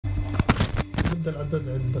يبدأ العداد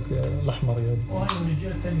عندك يا الأحمر يا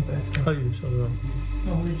رجال تاني بعد أيوة شغال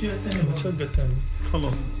رجال تاني بتشقى تاني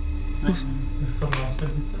خلاص.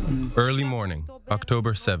 Early morning,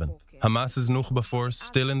 October 7th. Hamas's Nukhba force,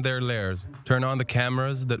 still in their lairs, turn on the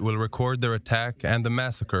cameras that will record their attack and the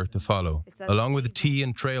massacre to follow. Along with tea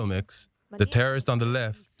and trail mix, the terrorist on the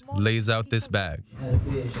left lays out this bag.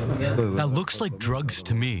 That looks like drugs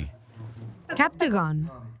to me. Captagon.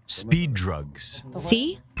 Speed drugs.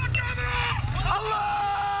 See?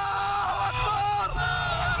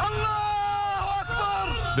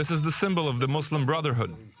 This is the symbol of the Muslim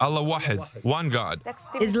Brotherhood. Allah Wahid, one God.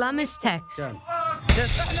 Islamist text.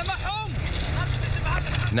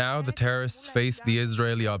 Now the terrorists face the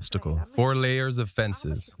Israeli obstacle. 4 layers of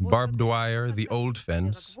fences, barbed wire, the old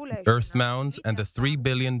fence, earth mounds, and the $3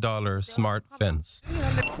 billion smart fence.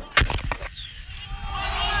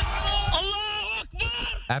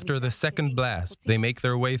 After the second blast, they make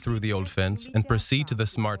their way through the old fence and proceed to the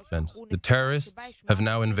smart fence. The terrorists have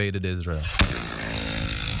now invaded Israel.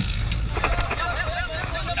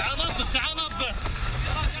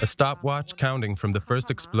 A stopwatch counting from the first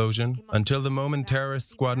explosion until the moment terrorist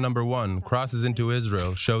squad number 1 crosses into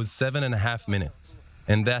Israel shows 7.5 minutes.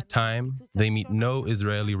 In that time, they meet no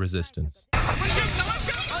Israeli resistance.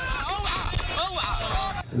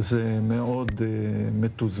 It's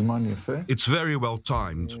very well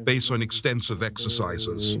timed, based on extensive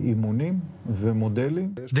exercises.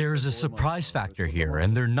 There's a surprise factor here,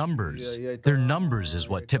 and their numbers. Their numbers is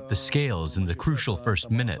what tipped the scales in the crucial first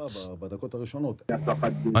minutes.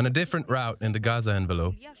 On a different route in the Gaza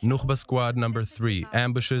envelope, Nukhba squad number 3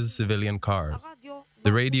 ambushes civilian cars.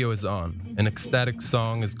 The radio is on. An ecstatic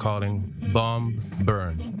song is calling, "Bomb,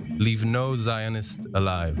 burn. Leave no Zionist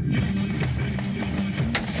alive."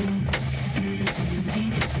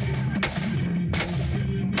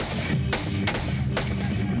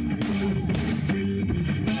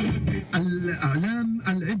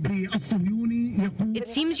 It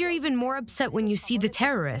seems you're even more upset when you see the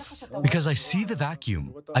terrorists. Because I see the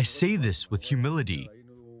vacuum. I say this with humility.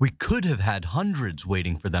 We could have had hundreds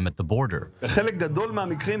waiting for them at the border.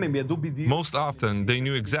 Most often, they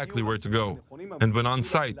knew exactly where to go. And when on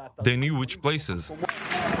site, they knew which places.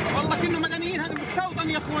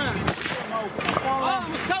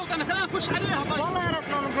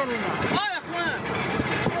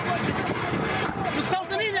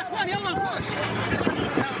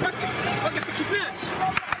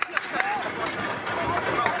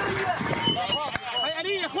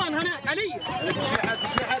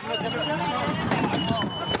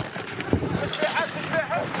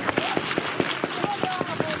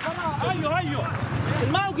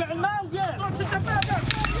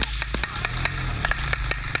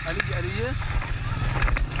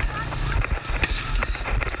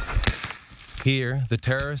 Here, the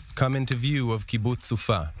terrorists come into view of Kibbutz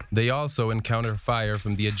Sufa. They also encounter fire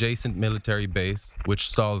from the adjacent military base, which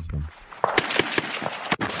stalls them.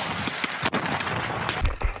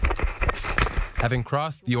 Having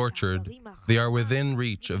crossed the orchard, they are within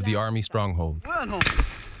reach of the army stronghold.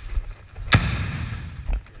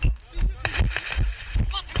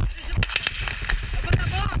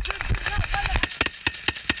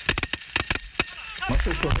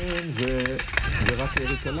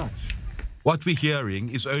 What we're hearing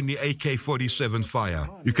is only AK-47 fire.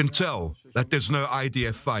 You can tell that there's no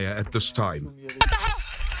IDF fire at this time.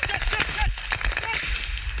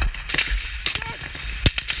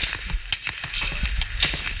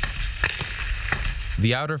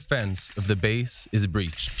 The outer fence of the base is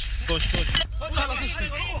breached.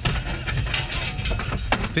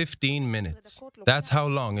 15 minutes. That's how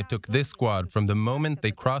long it took this squad from the moment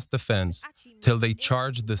they crossed the fence till they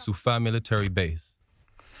charged the Sufa military base.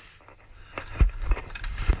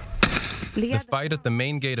 The fight at the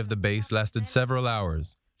main gate of the base lasted several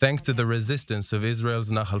hours, thanks to the resistance of Israel's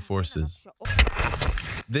Nahal forces.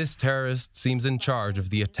 This terrorist seems in charge of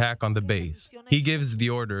the attack on the base. He gives the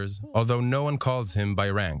orders, although no one calls him by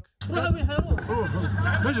rank.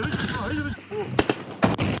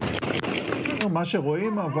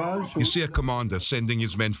 You see a commander sending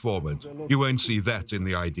his men forward. You won't see that in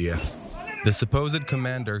the IDF. The supposed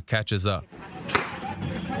commander catches up.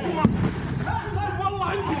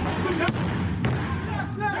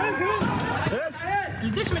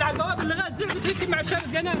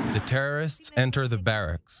 The terrorists enter the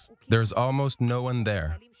barracks. There's almost no one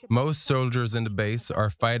there. Most soldiers in the base are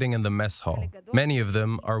fighting in the mess hall. Many of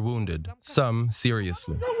them are wounded, some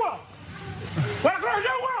seriously.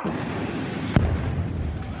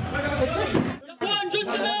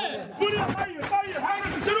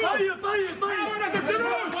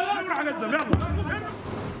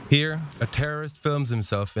 Here, a terrorist films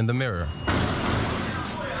himself in the mirror.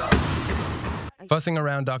 Fussing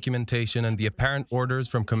around documentation and the apparent orders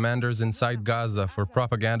from commanders inside Gaza for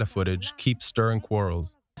propaganda footage keep stirring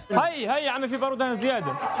quarrels. هي يا عمي في بارود هنا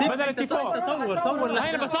زياده بدل الاتفاق صور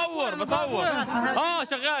هنا بصور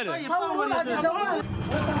شغاله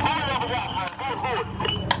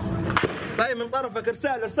صحيح من طرفك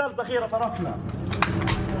رسالة أخيرة طرفنا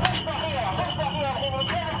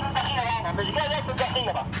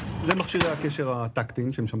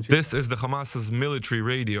This is the Hamas's military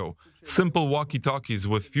radio. Simple walkie-talkies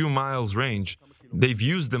with few miles range. They've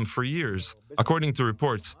used them for years. According to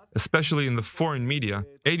reports, especially in the foreign media,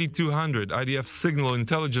 8,200 IDF Signal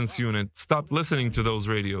Intelligence Unit stopped listening to those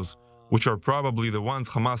radios, which are probably the ones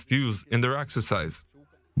Hamas use in their exercise.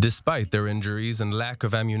 Despite their injuries and lack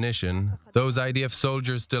of ammunition, those IDF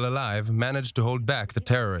soldiers still alive managed to hold back the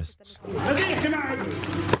terrorists.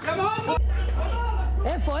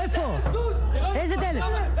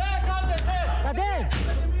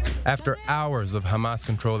 After hours of Hamas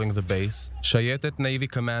controlling the base, Shayetet Navy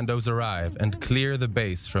commandos arrive and clear the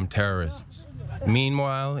base from terrorists.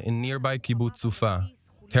 Meanwhile, in nearby Kibbutz Sufa,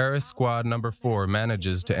 terrorist squad number 4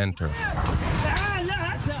 manages to enter.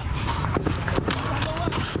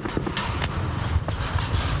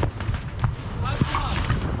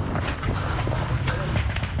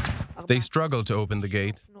 They struggle to open the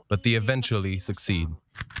gate, but they eventually succeed.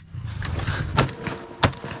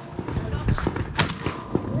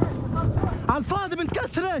 الفاضي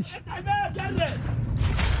بنكسرش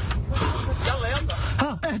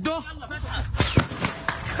ها اهدوا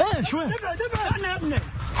ايش وين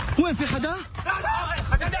وين في حدا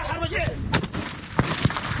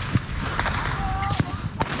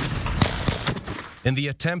In the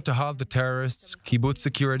attempt to halt the terrorists, Kibbutz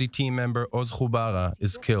security team member Oz Khubara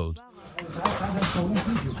is killed.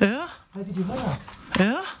 ايه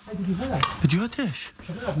ايه فيديوهات ايش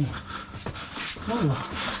والله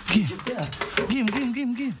قيم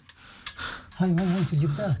هاي في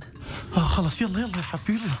الجبات خلاص يلا يا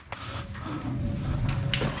حبيبي يلا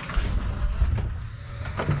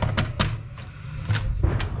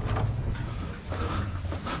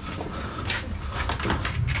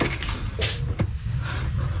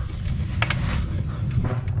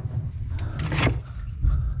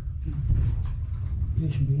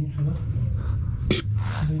ليش مبين حدا؟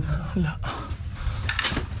 لا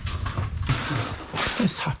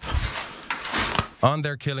اسحب. On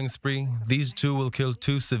their killing spree, these two will kill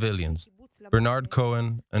 2 civilians, Bernard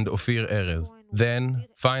Cohen and Ophir Erez. Then,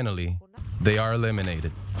 finally, they are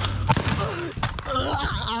eliminated.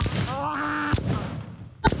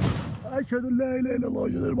 أشهد أن لا إله إلا الله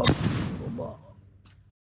وأشهد أن محمدا رسول الله